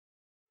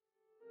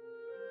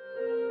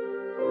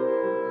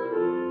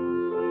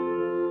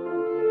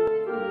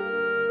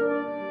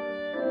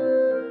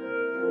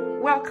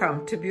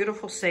Welcome to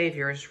Beautiful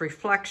Savior's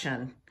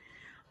reflection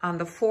on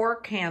the 4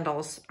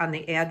 candles on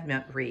the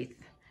Advent wreath.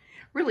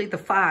 Really the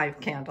 5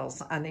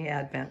 candles on the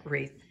Advent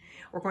wreath.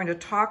 We're going to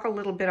talk a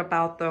little bit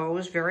about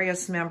those.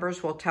 Various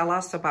members will tell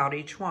us about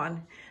each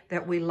one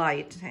that we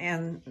light.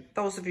 And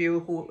those of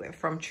you who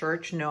from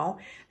church know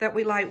that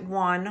we light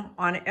one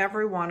on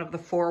every one of the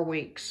 4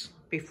 weeks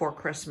before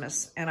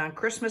Christmas. And on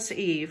Christmas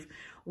Eve,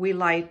 we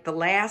light the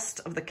last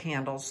of the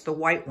candles, the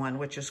white one,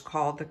 which is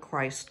called the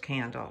Christ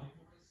candle.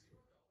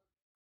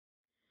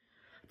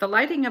 The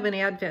lighting of an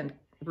Advent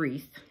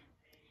wreath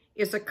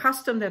is a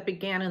custom that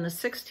began in the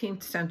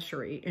 16th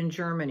century in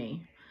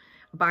Germany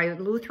by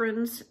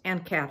Lutherans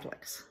and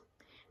Catholics.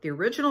 The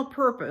original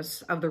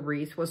purpose of the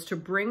wreath was to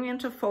bring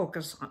into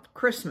focus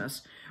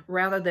Christmas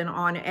rather than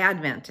on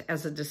Advent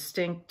as a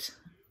distinct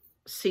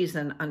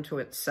season unto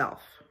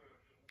itself.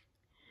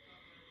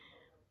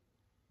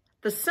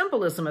 The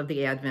symbolism of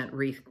the Advent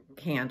wreath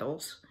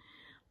candles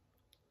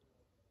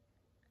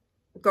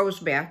goes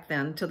back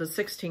then to the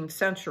 16th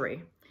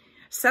century.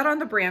 Set on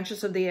the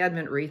branches of the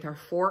Advent wreath are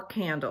 4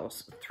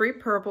 candles, 3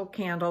 purple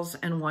candles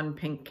and 1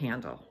 pink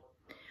candle.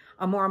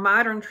 A more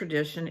modern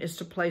tradition is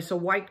to place a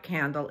white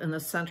candle in the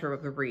center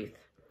of the wreath.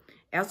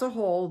 As a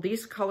whole,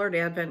 these colored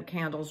Advent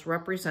candles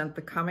represent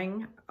the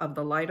coming of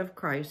the light of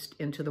Christ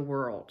into the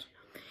world.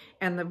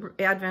 And the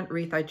Advent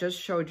wreath I just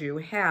showed you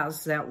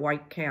has that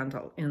white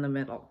candle in the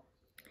middle.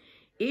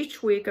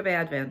 Each week of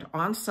Advent,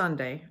 on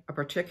Sunday, a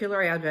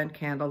particular Advent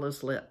candle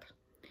is lit.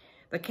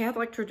 The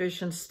Catholic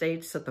tradition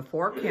states that the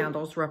 4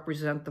 candles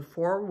represent the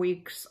 4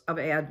 weeks of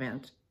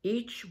Advent.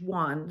 Each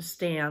one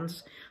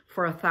stands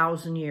for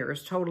 1,000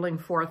 years, totaling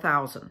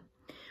 4,000.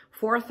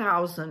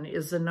 4,000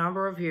 is the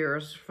number of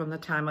years from the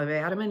time of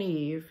Adam and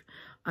Eve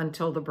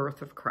until the birth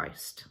of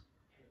Christ.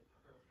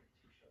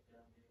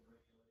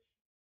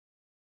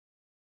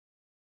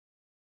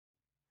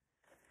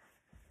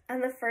 On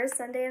the first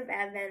Sunday of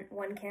Advent,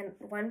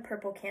 one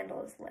purple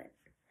candle is lit.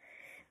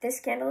 This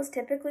candle is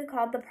typically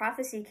called the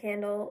prophecy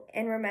candle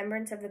in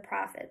remembrance of the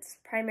prophets,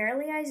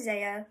 primarily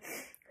Isaiah,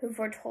 who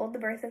foretold the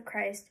birth of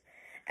Christ.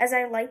 As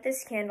I light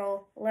this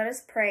candle, let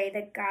us pray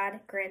that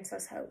God grants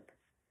us hope.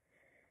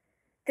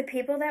 The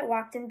people that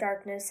walked in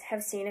darkness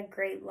have seen a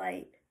great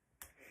light.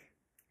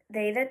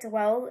 They that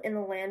dwell in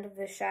the land of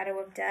the shadow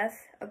of death,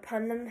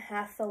 upon them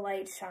hath the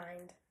light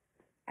shined.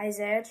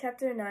 Isaiah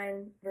chapter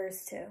 9,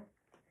 verse 2.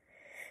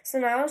 So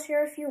now I'll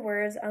share a few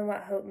words on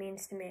what hope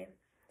means to me.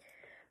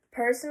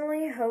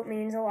 Personally, hope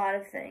means a lot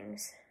of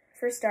things.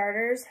 For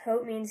starters,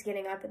 hope means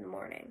getting up in the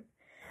morning.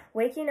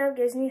 Waking up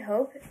gives me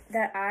hope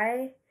that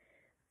I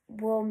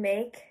will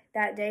make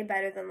that day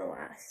better than the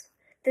last.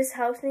 This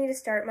helps me to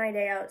start my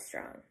day out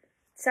strong.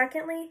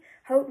 Secondly,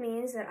 hope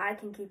means that I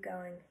can keep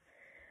going.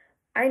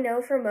 I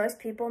know for most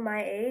people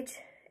my age,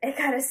 it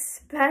got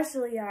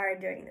especially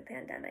hard during the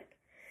pandemic,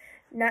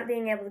 not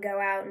being able to go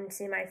out and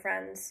see my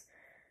friends.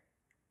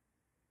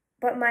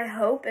 But my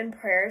hope and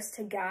prayers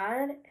to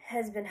God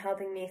has been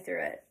helping me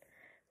through it.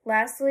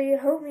 Lastly,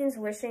 hope means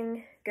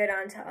wishing good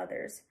on to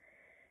others.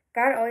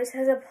 God always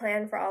has a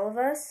plan for all of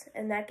us,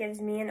 and that gives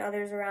me and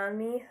others around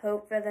me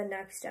hope for the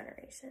next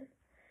generation.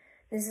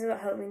 This is what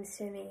hope means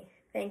to me.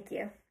 Thank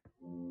you.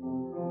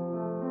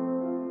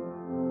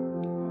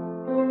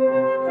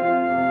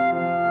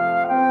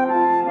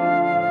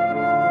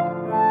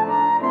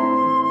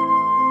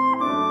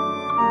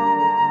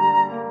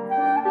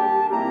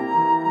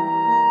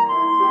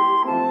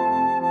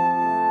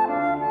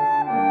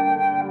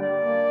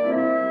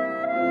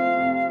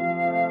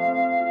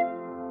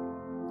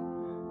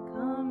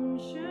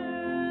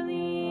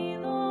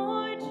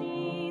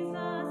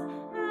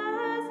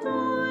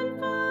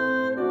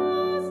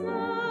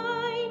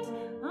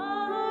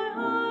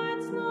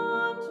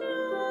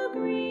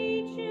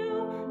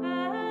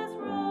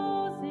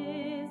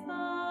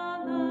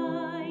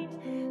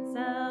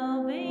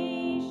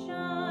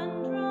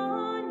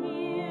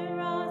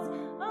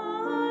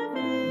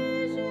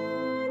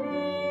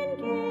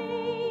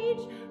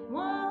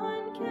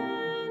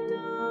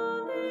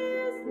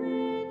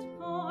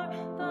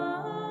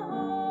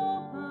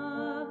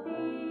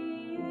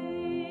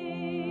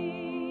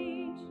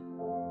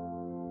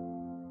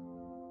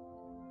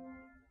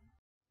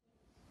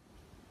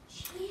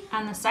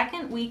 On the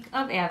second week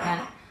of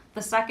Advent,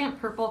 the second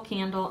purple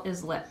candle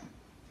is lit.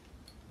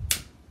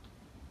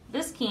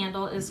 This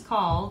candle is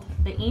called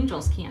the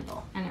angel's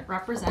candle, and it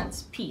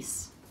represents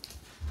peace.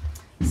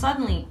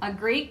 Suddenly, a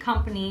great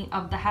company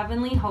of the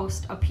heavenly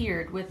host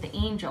appeared with the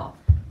angel,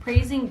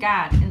 praising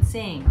God and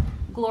saying,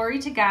 "Glory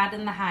to God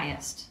in the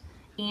highest,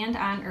 and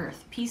on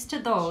earth, peace to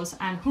those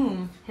on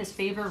whom his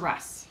favor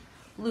rests."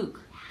 Luke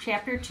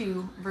chapter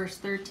 2, verse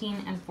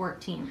 13 and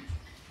 14.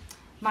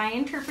 My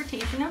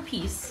interpretation of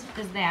peace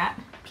is that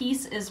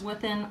peace is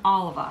within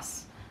all of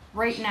us.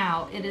 Right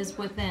now, it is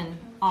within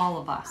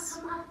all of us.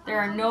 There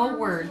are no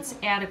words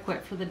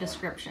adequate for the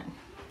description.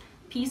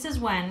 Peace is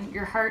when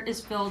your heart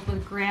is filled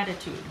with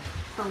gratitude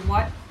for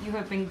what you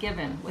have been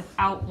given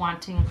without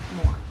wanting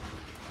more.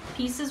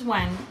 Peace is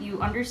when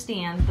you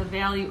understand the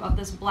value of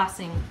this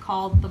blessing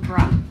called the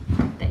breath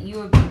that you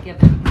have been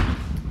given.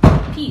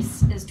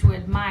 Peace is to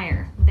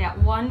admire that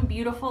one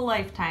beautiful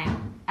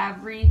lifetime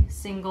every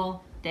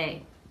single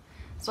day.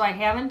 So I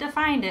haven't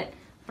defined it,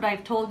 but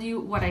I've told you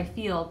what I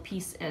feel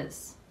peace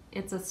is.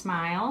 It's a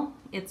smile,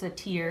 it's a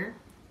tear,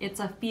 it's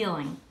a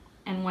feeling,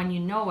 and when you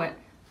know it,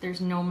 there's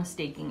no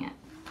mistaking it.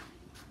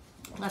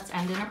 Let's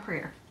end in a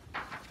prayer.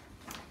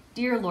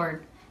 Dear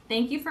Lord,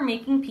 thank you for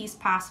making peace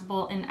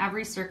possible in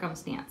every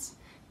circumstance.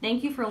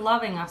 Thank you for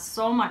loving us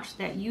so much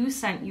that you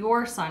sent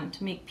your Son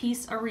to make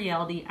peace a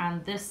reality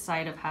on this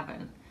side of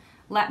heaven.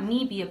 Let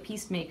me be a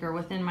peacemaker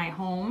within my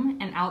home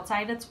and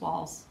outside its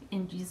walls.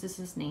 In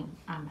Jesus' name,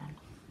 amen.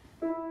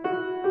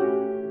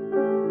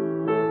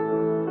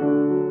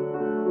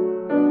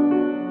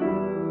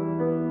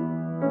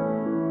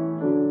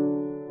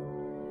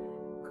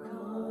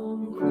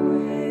 Come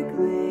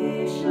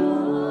quickly,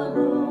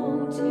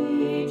 Shalom,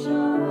 teach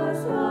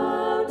us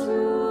how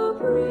to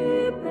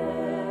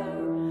prepare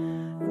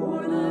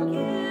for the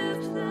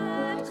gift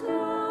that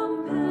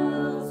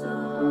compels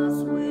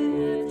us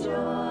with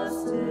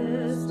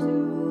justice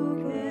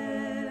to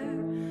care.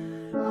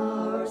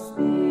 Our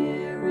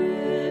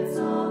spirits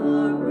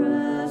are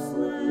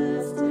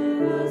restless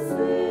till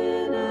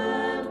sin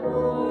and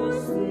war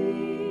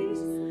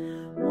cease.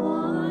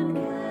 One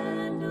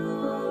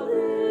candle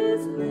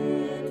is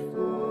lit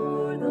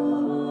for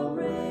the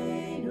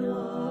reign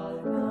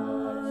of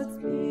God's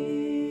peace.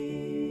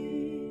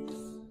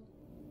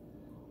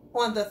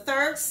 On the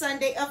third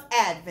Sunday of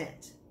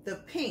Advent, the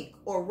pink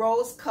or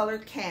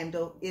rose-colored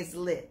candle is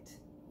lit.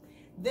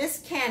 This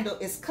candle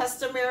is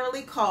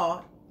customarily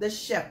called the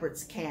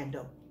shepherd's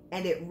candle,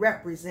 and it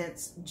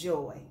represents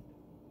joy.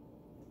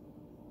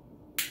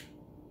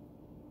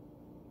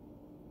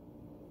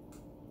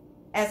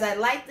 As I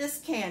light this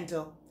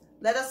candle,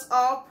 let us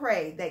all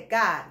pray that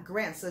God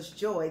grants us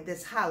joy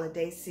this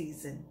holiday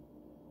season.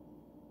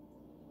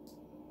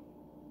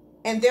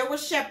 And there were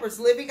shepherds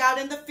living out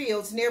in the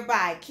fields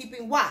nearby,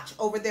 keeping watch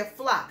over their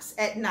flocks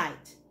at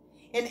night.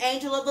 An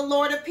angel of the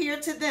Lord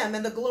appeared to them,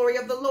 and the glory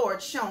of the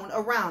Lord shone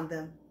around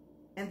them,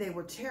 and they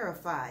were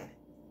terrified.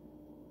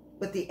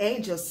 But the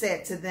angel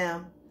said to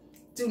them,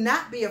 "Do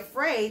not be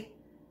afraid.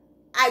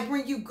 I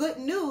bring you good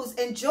news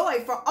and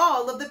joy for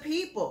all of the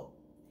people.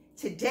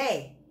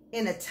 Today,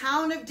 in a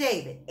town of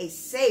David, a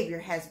Savior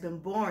has been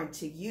born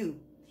to you.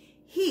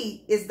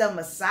 He is the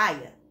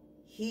Messiah.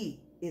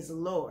 He is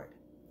Lord."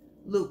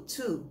 Luke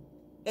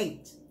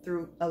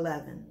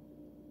 2:8-11.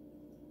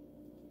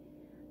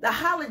 The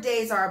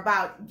holidays are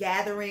about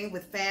gathering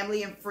with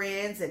family and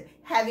friends and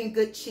having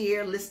good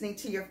cheer, listening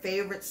to your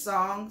favorite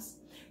songs.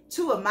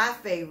 Two of my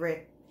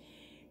favorite,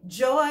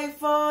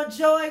 "Joyful,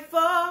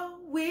 joyful,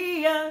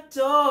 we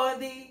adore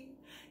thee,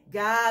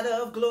 God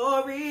of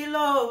glory,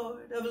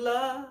 Lord of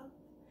love."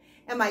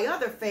 And my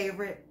other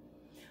favorite,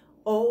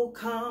 "Oh,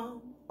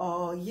 come,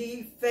 all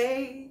ye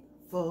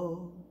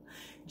faithful,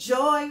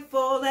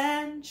 joyful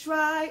and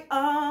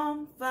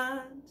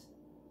triumphant."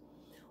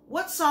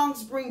 What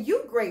songs bring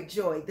you great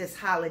joy this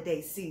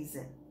holiday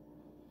season?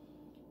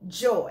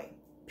 Joy,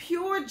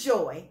 pure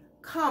joy,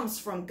 comes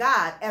from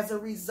God as a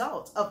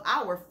result of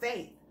our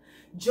faith.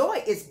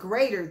 Joy is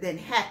greater than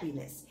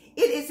happiness.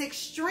 It is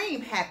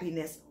extreme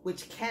happiness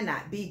which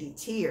cannot be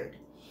deterred.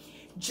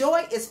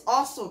 Joy is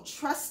also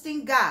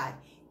trusting God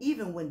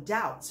even when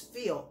doubts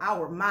fill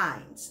our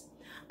minds.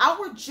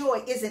 Our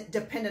joy isn't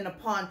dependent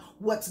upon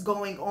what's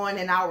going on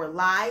in our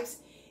lives.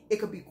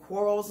 It could be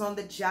quarrels on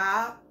the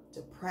job,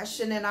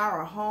 depression in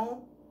our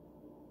home,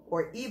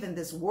 or even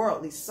this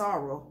worldly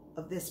sorrow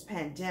of this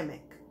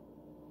pandemic.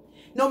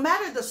 No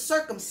matter the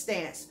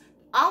circumstance,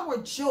 our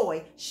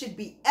joy should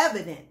be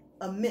evident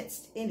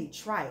amidst any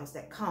trials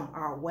that come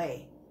our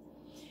way.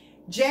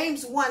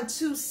 James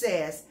 1:2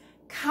 says,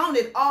 "Count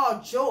it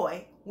all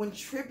joy when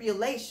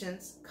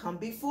tribulations come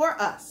before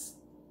us."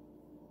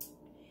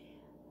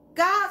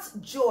 God's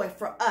joy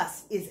for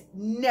us is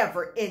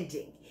never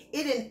ending.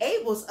 It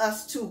enables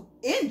us to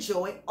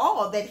enjoy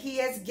all that he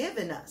has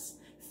given us: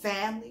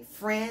 family,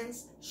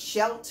 friends,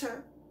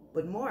 shelter,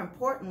 but more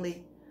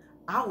importantly,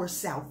 our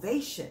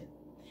salvation.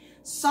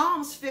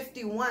 Psalms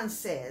 51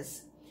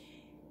 says,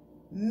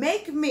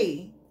 "Make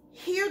me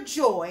hear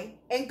joy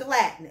and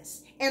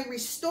gladness, and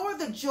restore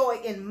the joy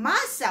in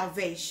my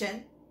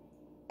salvation,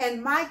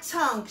 and my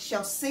tongue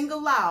shall sing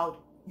aloud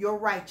your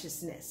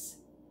righteousness."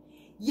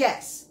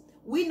 Yes,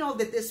 we know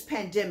that this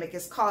pandemic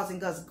is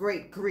causing us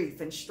great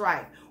grief and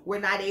strife. We're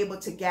not able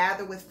to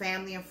gather with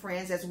family and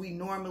friends as we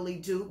normally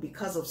do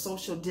because of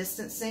social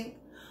distancing.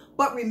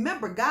 But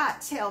remember,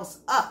 God tells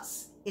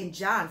us in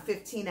John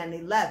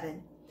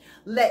 15:11,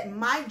 "Let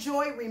my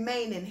joy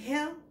remain in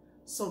him,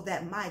 so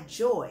that my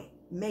joy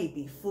may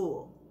be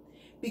full."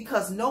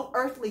 Because no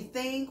earthly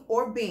thing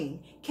or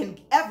being can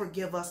ever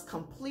give us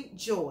complete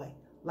joy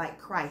like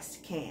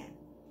Christ can.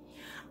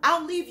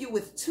 I'll leave you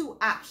with two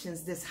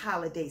options this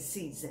holiday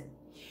season.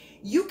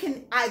 You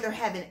can either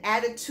have an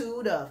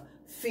attitude of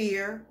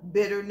fear,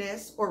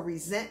 bitterness, or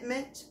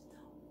resentment,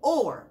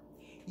 or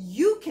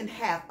you can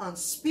have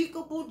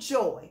unspeakable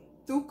joy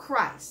through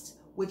Christ,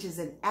 which is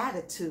an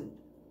attitude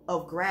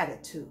of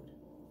gratitude.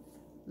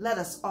 Let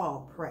us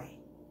all pray.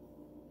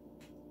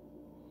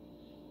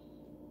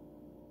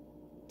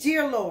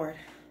 Dear Lord,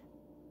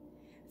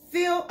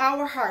 fill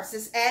our hearts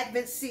this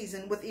Advent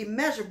season with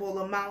immeasurable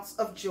amounts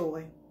of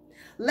joy.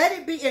 Let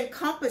it be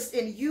encompassed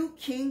in you,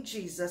 King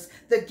Jesus.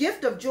 The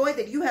gift of joy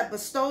that you have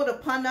bestowed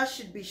upon us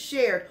should be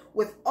shared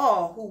with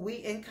all who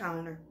we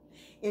encounter.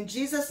 In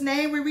Jesus'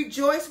 name we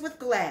rejoice with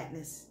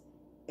gladness.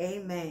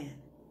 Amen.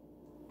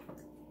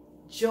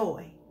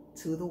 Joy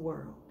to the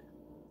world.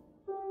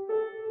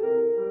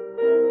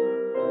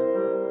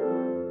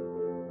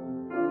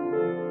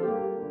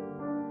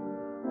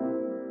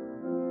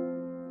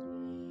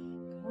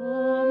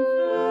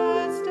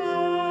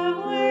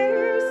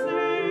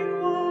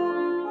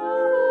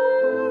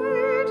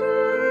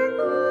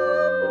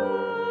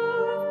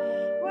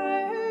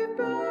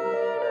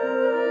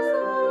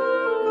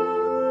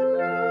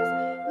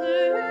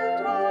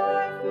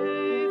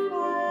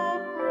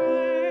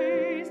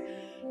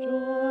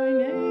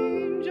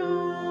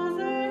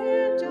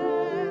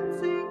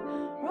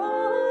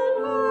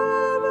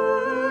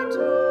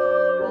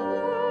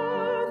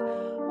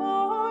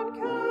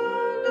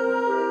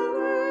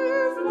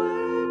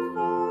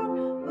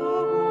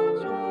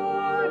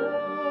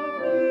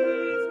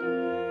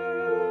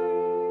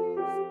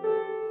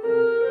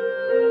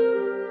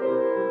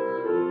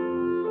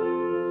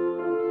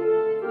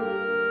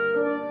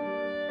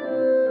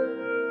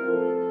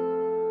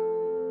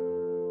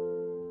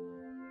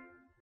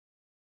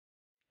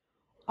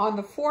 On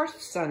the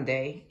fourth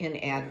Sunday in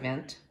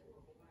Advent,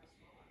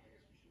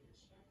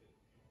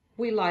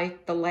 we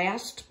light the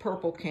last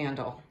purple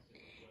candle.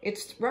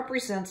 It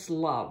represents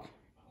love.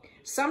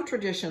 Some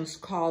traditions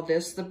call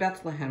this the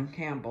Bethlehem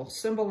candle,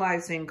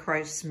 symbolizing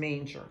Christ's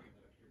manger.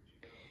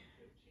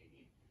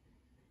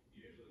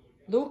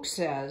 Luke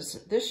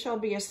says, "This shall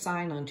be a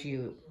sign unto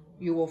you.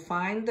 You will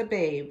find the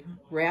babe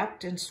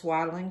wrapped in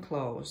swaddling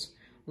clothes,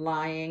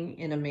 lying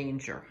in a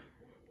manger."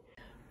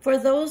 For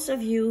those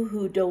of you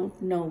who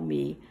don't know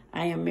me,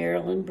 I am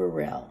Marilyn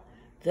Burrell,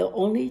 the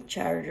only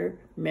charter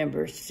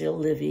member still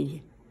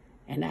living,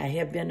 and I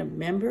have been a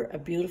member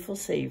of Beautiful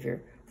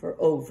Savior for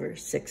over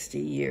 60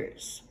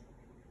 years.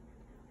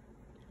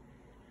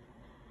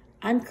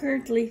 I'm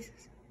currently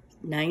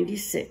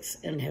 96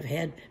 and have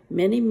had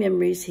many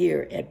memories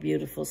here at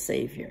Beautiful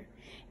Savior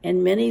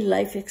and many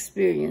life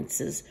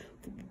experiences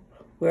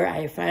where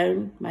I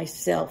found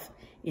myself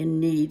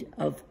in need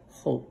of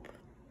hope.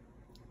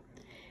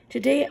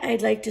 Today,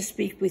 I'd like to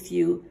speak with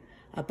you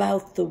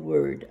about the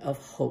word of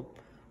hope.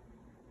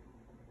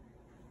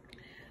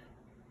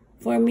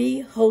 For me,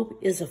 hope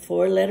is a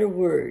four-letter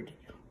word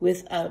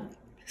with a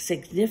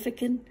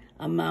significant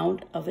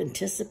amount of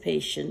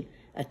anticipation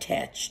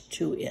attached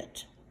to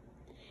it.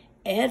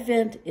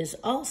 Advent is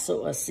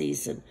also a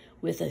season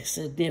with a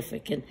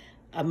significant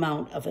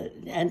amount of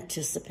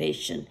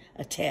anticipation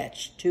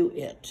attached to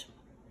it.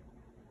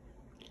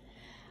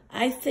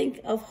 I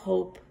think of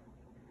hope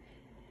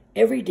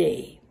every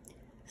day.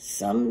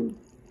 Some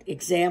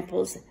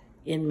examples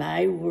in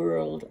my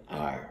world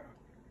are,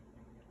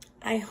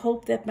 I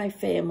hope that my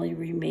family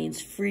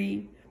remains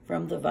free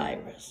from the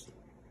virus.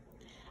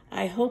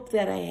 I hope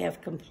that I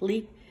have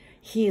complete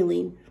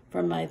healing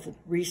from my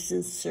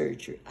recent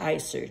eye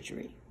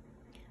surgery.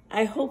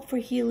 I hope for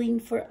healing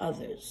for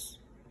others.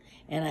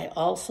 And I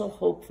also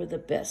hope for the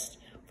best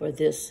for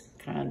this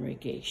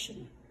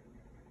congregation.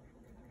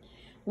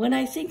 When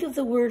I think of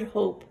the word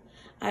hope,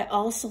 I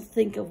also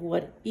think of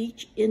what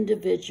each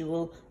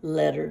individual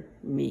letter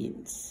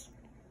means.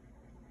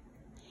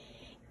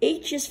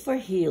 H is for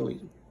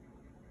healing.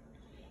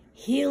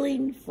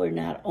 Healing for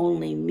not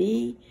only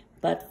me,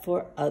 but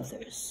for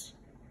others.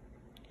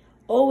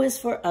 O is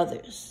for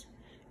others,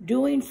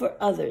 doing for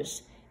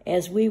others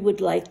as we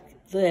would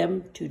like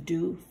them to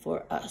do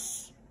for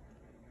us.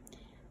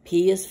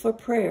 P is for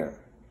prayer.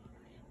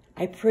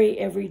 I pray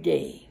every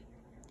day.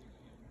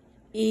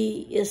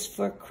 E is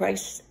for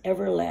Christ's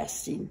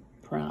everlasting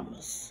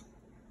promise.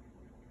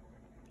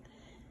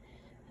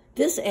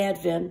 This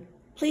Advent,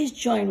 please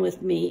join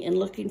with me in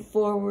looking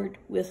forward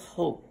with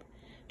hope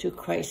to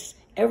Christ's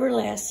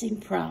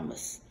everlasting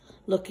promise,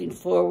 looking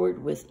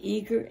forward with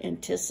eager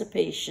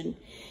anticipation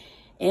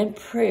and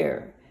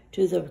prayer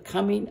to the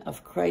coming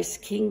of Christ's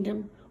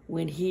kingdom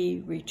when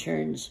he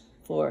returns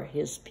for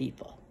his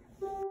people.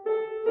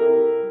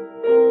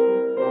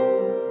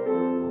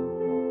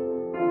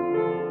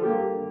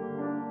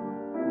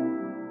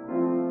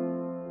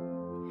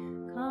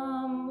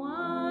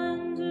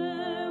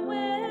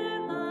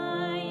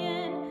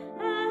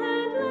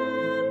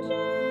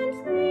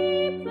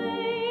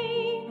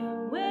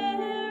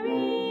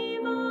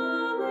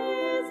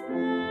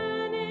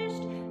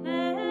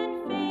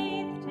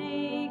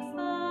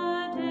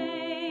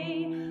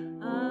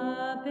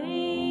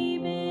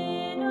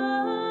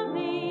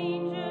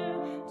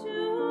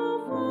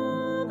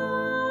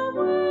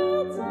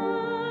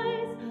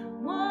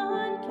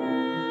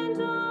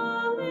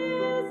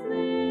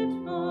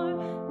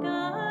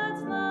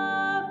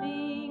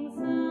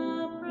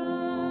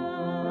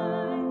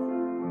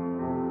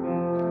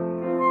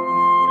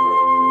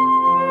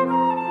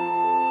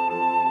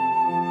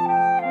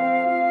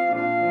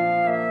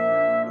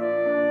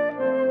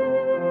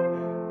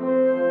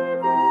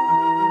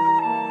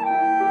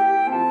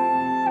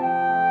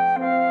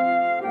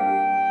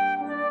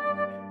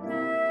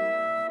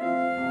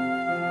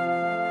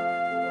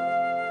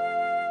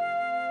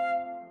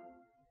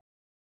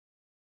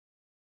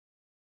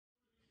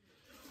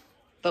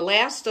 The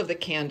last of the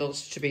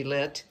candles to be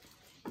lit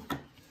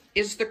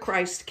is the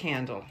Christ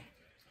candle.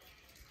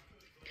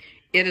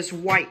 It is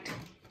white,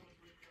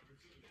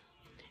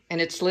 and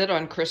it's lit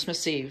on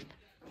Christmas Eve.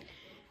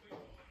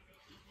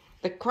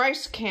 The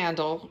Christ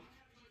candle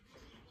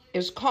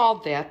is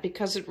called that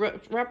because it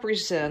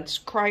represents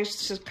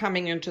Christ's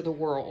coming into the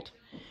world.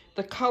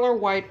 The color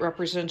white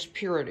represents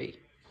purity.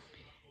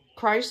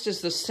 Christ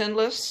is the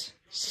sinless,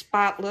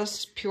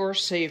 spotless, pure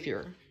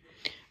Savior.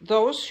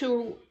 Those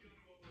who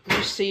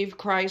receive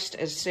Christ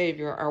as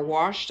Savior are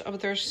washed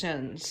of their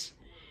sins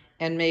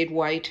and made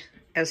white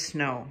as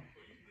snow.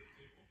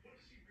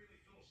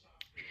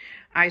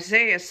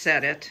 Isaiah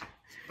said it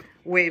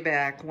way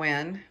back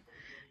when,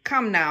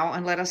 "Come now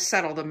and let us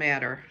settle the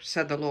matter,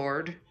 said the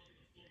Lord.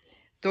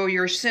 Though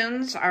your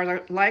sins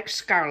are like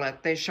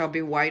scarlet, they shall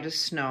be white as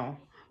snow.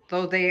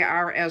 Though they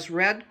are as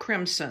red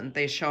crimson,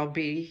 they shall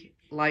be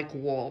like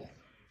wool."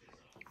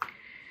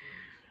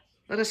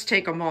 Let us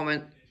take a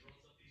moment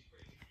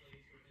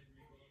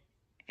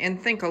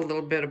and think a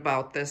little bit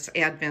about this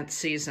Advent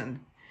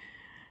season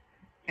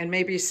and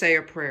maybe say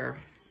a prayer.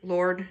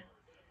 Lord,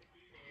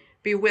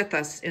 be with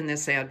us in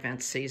this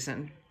Advent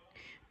season.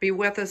 Be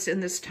with us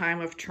in this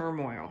time of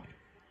turmoil.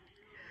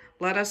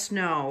 Let us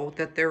know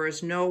that there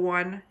is no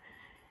one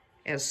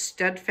as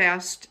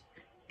steadfast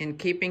in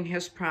keeping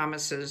his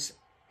promises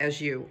as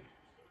you.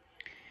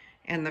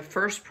 And the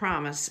first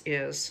promise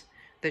is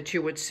that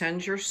you would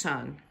send your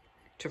Son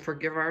to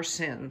forgive our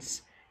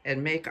sins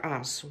and make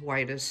us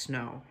white as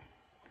snow.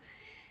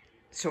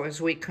 So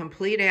as we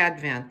complete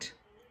Advent,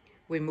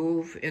 we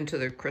move into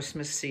the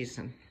Christmas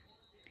season.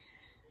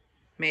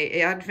 May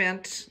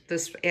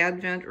this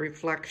Advent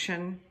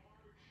reflection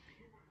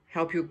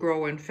help you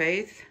grow in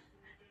faith,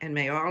 and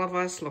may all of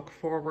us look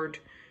forward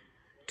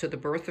to the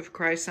birth of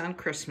Christ on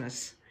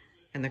Christmas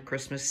and the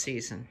Christmas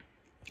season.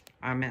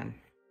 Amen.